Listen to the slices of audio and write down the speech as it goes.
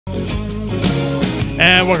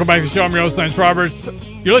And welcome back to the show. I'm your host, Lance Roberts.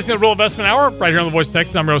 You're listening to Real Investment Hour right here on the Voice of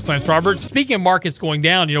Texas. I'm your host, Lance Roberts. Speaking of markets going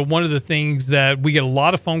down, one of the things that we get a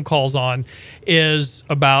lot of phone calls on is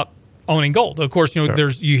about owning gold. Of course, Sure.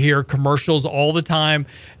 you hear commercials all the time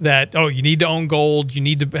that, you need to own gold. You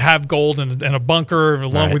need to have gold in a bunker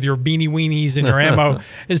along with your beanie weenies and your ammo.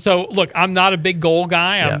 And so, look, I'm not a big gold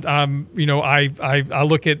guy. I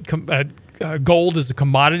look at gold as a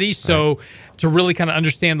commodity. So to really kind of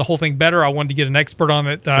understand the whole thing better, I wanted to get an expert on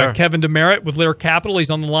it. Sure. Kevin DeMeritt with Lear Capital.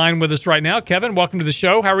 He's on the line with us right now. Kevin, welcome to the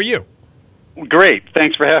show. How are you? Great.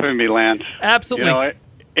 Thanks for having me, Lance. Absolutely.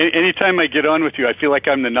 Anytime I get on with you, I feel like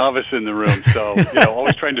I'm the novice in the room. So,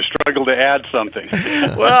 always trying to struggle to add something.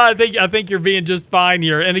 Well, I think you're being just fine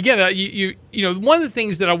here. And again, one of the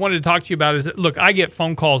things that I wanted to talk to you about is that, look, I get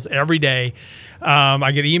phone calls every day.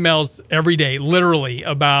 I get emails every day, literally,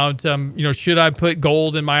 about, should I put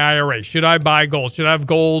gold in my IRA? Should I buy gold? Should I have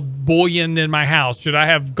gold bullion in my house? Should I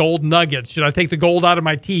have gold nuggets? Should I take the gold out of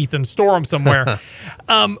my teeth and store them somewhere?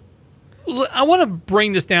 I want to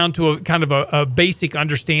bring this down to a kind of a basic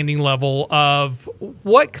understanding level of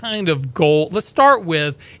what kind of gold. Let's start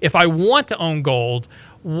with, if I want to own gold,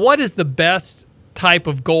 what is the best type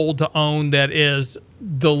of gold to own that is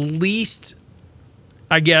the least,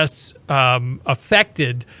 I guess,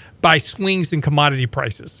 affected by swings in commodity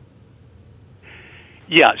prices?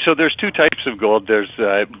 Yeah, so there's two types of gold.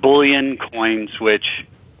 There's bullion coins, which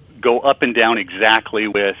go up and down exactly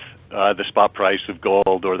with the spot price of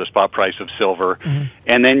gold or the spot price of silver. Mm-hmm.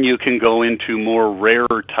 And then you can go into more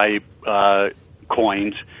rarer type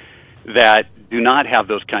coins that do not have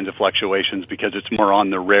those kinds of fluctuations because it's more on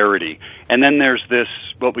the rarity. And then there's this,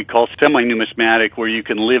 what we call semi-numismatic, where you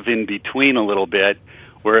can live in between a little bit,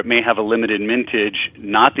 where it may have a limited mintage,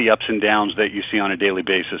 not the ups and downs that you see on a daily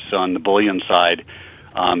basis on the bullion side,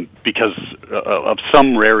 because of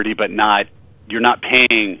some rarity, but you're not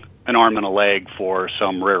paying an arm and a leg for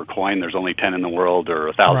some rare coin. There's only 10 in the world or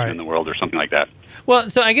 1,000 in the world or something like that. Well,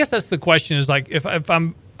 so I guess that's the question, is like, if I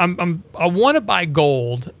want to buy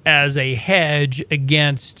gold as a hedge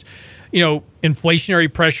against,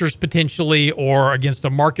 inflationary pressures potentially, or against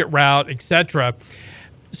a market rout, etc.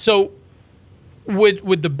 So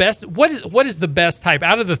would the best, what is the best type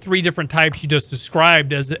out of the three different types you just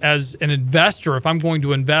described as an investor? If I'm going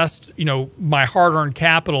to invest, my hard-earned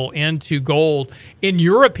capital into gold, in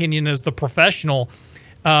your opinion as the professional,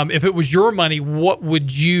 if it was your money, what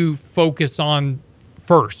would you focus on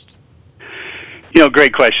first?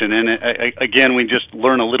 Great question. And again, we just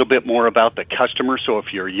learn a little bit more about the customer. So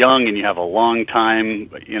if you're young and you have a long time,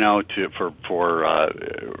 for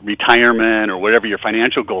retirement or whatever your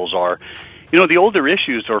financial goals are, the older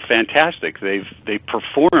issues are fantastic. They've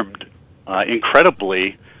performed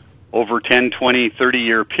incredibly over 10, 20,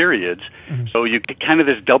 30-year periods. Mm-hmm. So you get kind of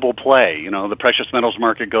this double play. The precious metals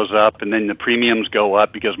market goes up, and then the premiums go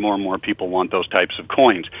up because more and more people want those types of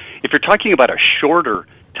coins. If you're talking about a shorter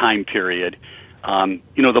time period,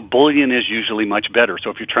 the bullion is usually much better. So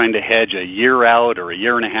if you're trying to hedge a year out or a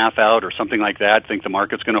year and a half out or something like that, think the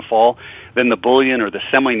market's going to fall, then the bullion or the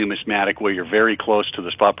semi-numismatic, where you're very close to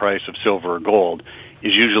the spot price of silver or gold,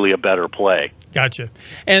 is usually a better play. Gotcha.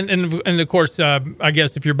 And of course, I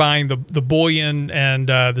guess if you're buying the bullion and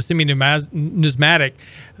the semi-numismatic,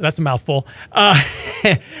 that's a mouthful,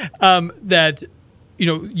 that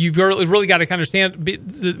you've really got to understand,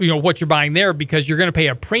 what you're buying there, because you're going to pay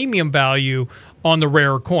a premium value on the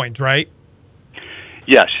rarer coins, right?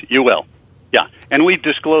 Yes, you will. Yeah, and we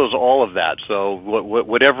disclose all of that. So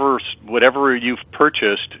whatever you've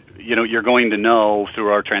purchased, you're going to know through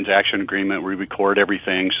our transaction agreement. We record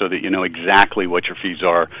everything so that you know exactly what your fees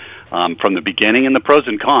are from the beginning, and the pros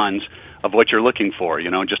and cons of what you're looking for.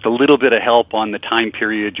 Just a little bit of help on the time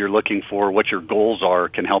period you're looking for, what your goals are,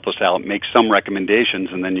 can help us out, make some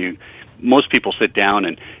recommendations, and then most people sit down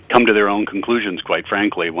and come to their own conclusions, quite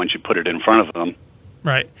frankly, once you put it in front of them.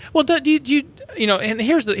 Right. Well, and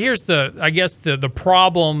here's the I guess the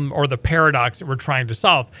problem or the paradox that we're trying to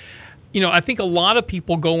solve. I think a lot of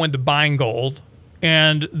people go into buying gold,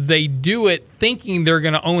 and they do it thinking they're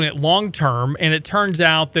going to own it long term, and it turns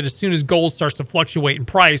out that as soon as gold starts to fluctuate in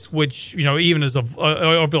price, which even as of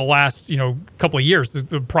over the last couple of years,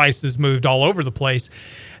 the price has moved all over the place.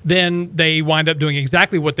 Then they wind up doing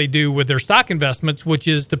exactly what they do with their stock investments, which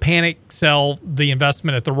is to panic sell the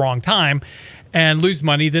investment at the wrong time and lose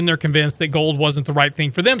money. Then they're convinced that gold wasn't the right thing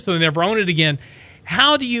for them, so they never own it again.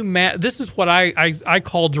 How do you this is what I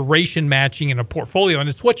call duration matching in a portfolio, and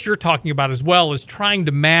it's what you're talking about as well, is trying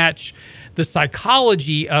to match the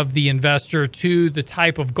psychology of the investor to the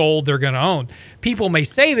type of gold they're going to own. People may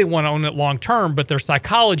say they want to own it long term, but their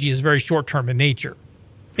psychology is very short term in nature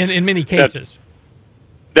in many cases.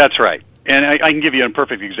 That's right. And I can give you a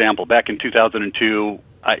perfect example. Back in 2002,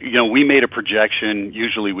 we made a projection.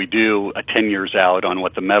 Usually we do 10 years out on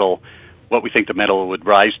what we think the metal would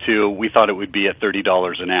rise to. We thought it would be at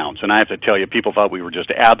 $30 an ounce. And I have to tell you, people thought we were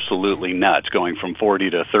just absolutely nuts. Going from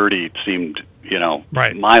 40 to 30 seemed,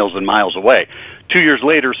 right, miles and miles away. 2 years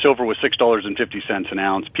later, silver was $6.50 an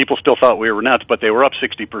ounce. People still thought we were nuts, but they were up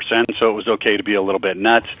 60%, so it was okay to be a little bit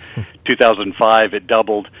nuts. 2005, it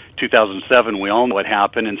doubled. 2007, we all know what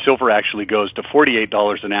happened, and silver actually goes to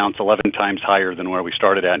 $48 an ounce, 11 times higher than where we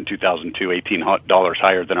started at in 2002, $18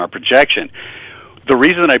 higher than our projection. The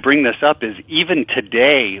reason I bring this up is even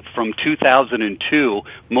today, from 2002,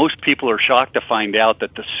 most people are shocked to find out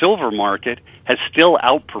that the silver market has still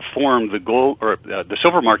outperformed the gold, or the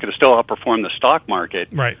silver market has still outperformed the stock market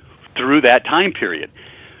right, through that time period.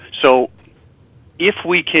 So if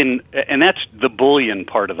we can, and that's the bullion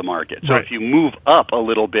part of the market. So right, if you move up a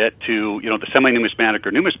little bit to, the semi-numismatic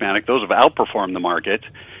or numismatic, those have outperformed the market.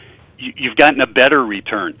 You've gotten a better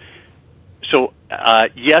return. So,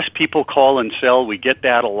 yes, people call and sell. We get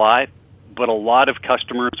that a lot. But a lot of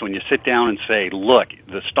customers, when you sit down and say, look,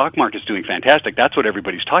 the stock market's doing fantastic, that's what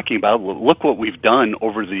everybody's talking about. Well, look what we've done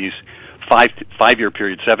over these five-year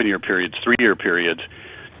periods, 7-year periods, 3-year periods.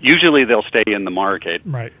 Usually they'll stay in the market.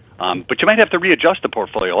 Right. But you might have to readjust the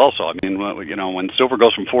portfolio also. I mean, when silver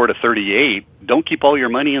goes from 4 to 38, don't keep all your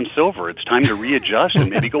money in silver. It's time to readjust and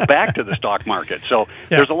maybe go back to the stock market. So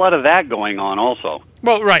there's a lot of that going on also.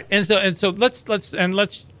 Well, right, and so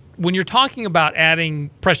let's when you're talking about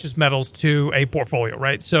adding precious metals to a portfolio,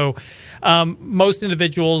 right? So most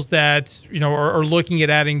individuals that are looking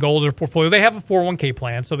at adding gold to their portfolio, they have a 401k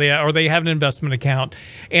plan, so they have an investment account,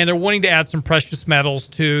 and they're wanting to add some precious metals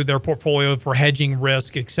to their portfolio for hedging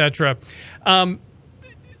risk, etc.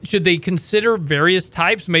 Should they consider various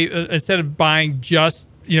types, instead of buying just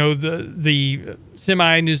the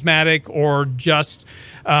semi-numismatic or just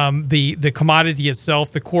the commodity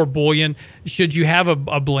itself, the core bullion? Should you have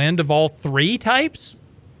a blend of all three types?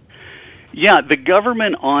 Yeah, the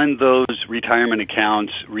government on those retirement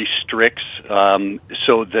accounts restricts.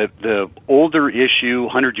 So the older issue,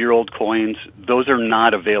 100-year-old coins, those are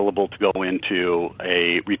not available to go into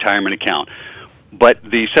a retirement account. But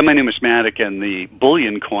the semi-numismatic and the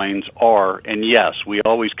bullion coins are, and yes, we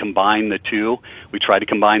always combine the two. We try to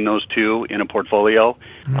combine those two in a portfolio.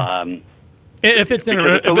 Mm-hmm. If it's a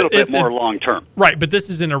little bit more long term, right? But this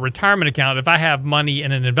is in a retirement account. If I have money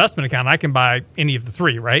in an investment account, I can buy any of the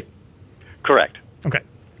three, right? Correct. Okay.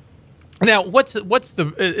 Now,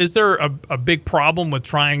 is there a big problem with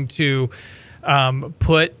trying to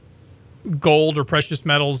put gold or precious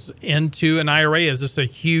metals into an IRA? Is this a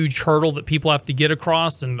huge hurdle that people have to get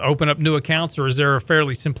across and open up new accounts, or is there a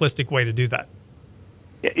fairly simplistic way to do that?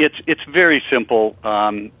 It's very simple.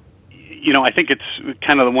 I think it's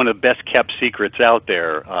kind of one of the best kept secrets out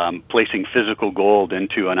there, placing physical gold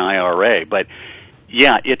into an IRA. But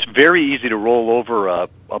yeah, it's very easy to roll over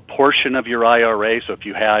a portion of your IRA. So if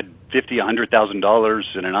you had $50,000,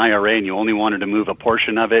 $100,000 in an IRA and you only wanted to move a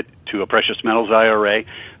portion of it to a precious metals IRA,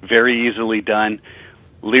 very easily done.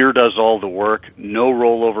 Lear does all the work, no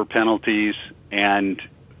rollover penalties, and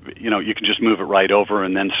you can just move it right over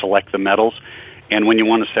and then select the metals. And when you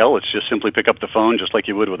want to sell, it's just simply pick up the phone, just like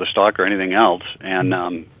you would with a stock or anything else, and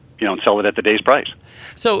and sell it at the day's price.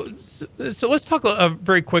 So let's talk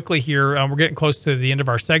very quickly here. We're getting close to the end of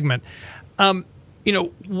our segment. So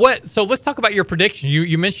let's talk about your prediction.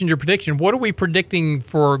 You mentioned your prediction. What are we predicting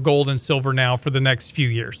for gold and silver now for the next few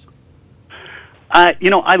years? I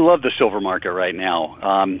love the silver market right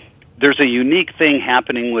now. There's a unique thing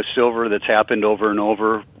happening with silver that's happened over and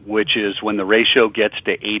over, which is when the ratio gets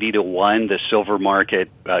to 80 to 1, the silver market,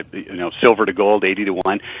 silver to gold, 80 to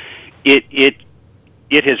 1,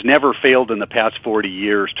 it has never failed in the past 40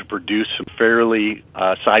 years to produce some fairly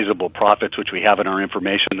sizable profits, which we have in our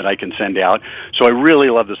information that I can send out. So I really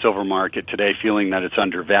love the silver market today, feeling that it's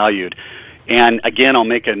undervalued. And again, I'll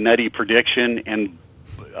make a nutty prediction, and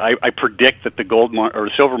I predict that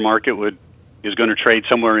the silver market is going to trade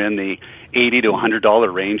somewhere in the $80 to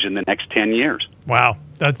 $100 range in the next 10 years. Wow,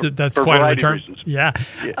 that's quite a return. Reasons.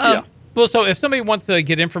 Yeah. Well, so if somebody wants to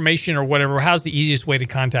get information or whatever, how's the easiest way to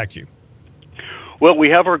contact you? Well, we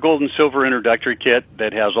have our gold and silver introductory kit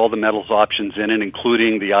that has all the metals options in it,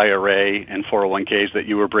 including the IRA and 401ks that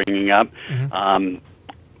you were bringing up. Mm-hmm.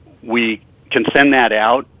 We can send that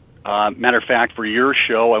out. Matter of fact, for your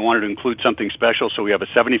show, I wanted to include something special, so we have a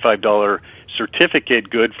 $75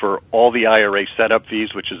 certificate good for all the IRA setup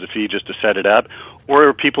fees, which is a fee just to set it up,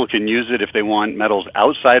 or people can use it if they want metals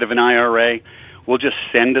outside of an IRA. We'll just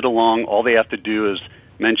send it along. All they have to do is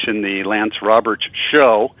mention the Lance Roberts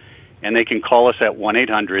show, and they can call us at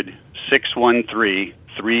 1-800-613-3557.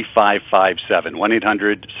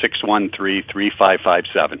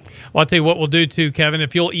 1-800-613-3557. Well, I'll tell you what we'll do too, Kevin.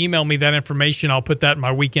 If you'll email me that information, I'll put that in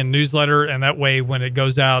my weekend newsletter, and that way when it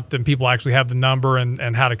goes out, then people actually have the number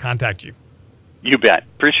and how to contact you. You bet.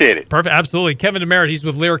 Appreciate it. Perfect. Absolutely. Kevin DeMeritt, he's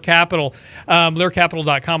with Lear Capital.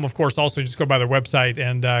 LearCapital.com, of course. Also, just go by their website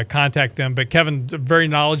and contact them. But Kevin, very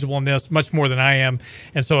knowledgeable in this, much more than I am.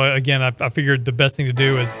 And so, again, I figured the best thing to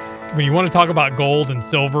do is when you want to talk about gold and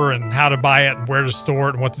silver and how to buy it and where to store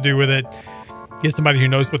it and what to do with it, get somebody who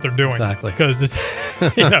knows what they're doing. Exactly. Because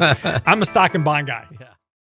I'm a stock and bond guy. Yeah.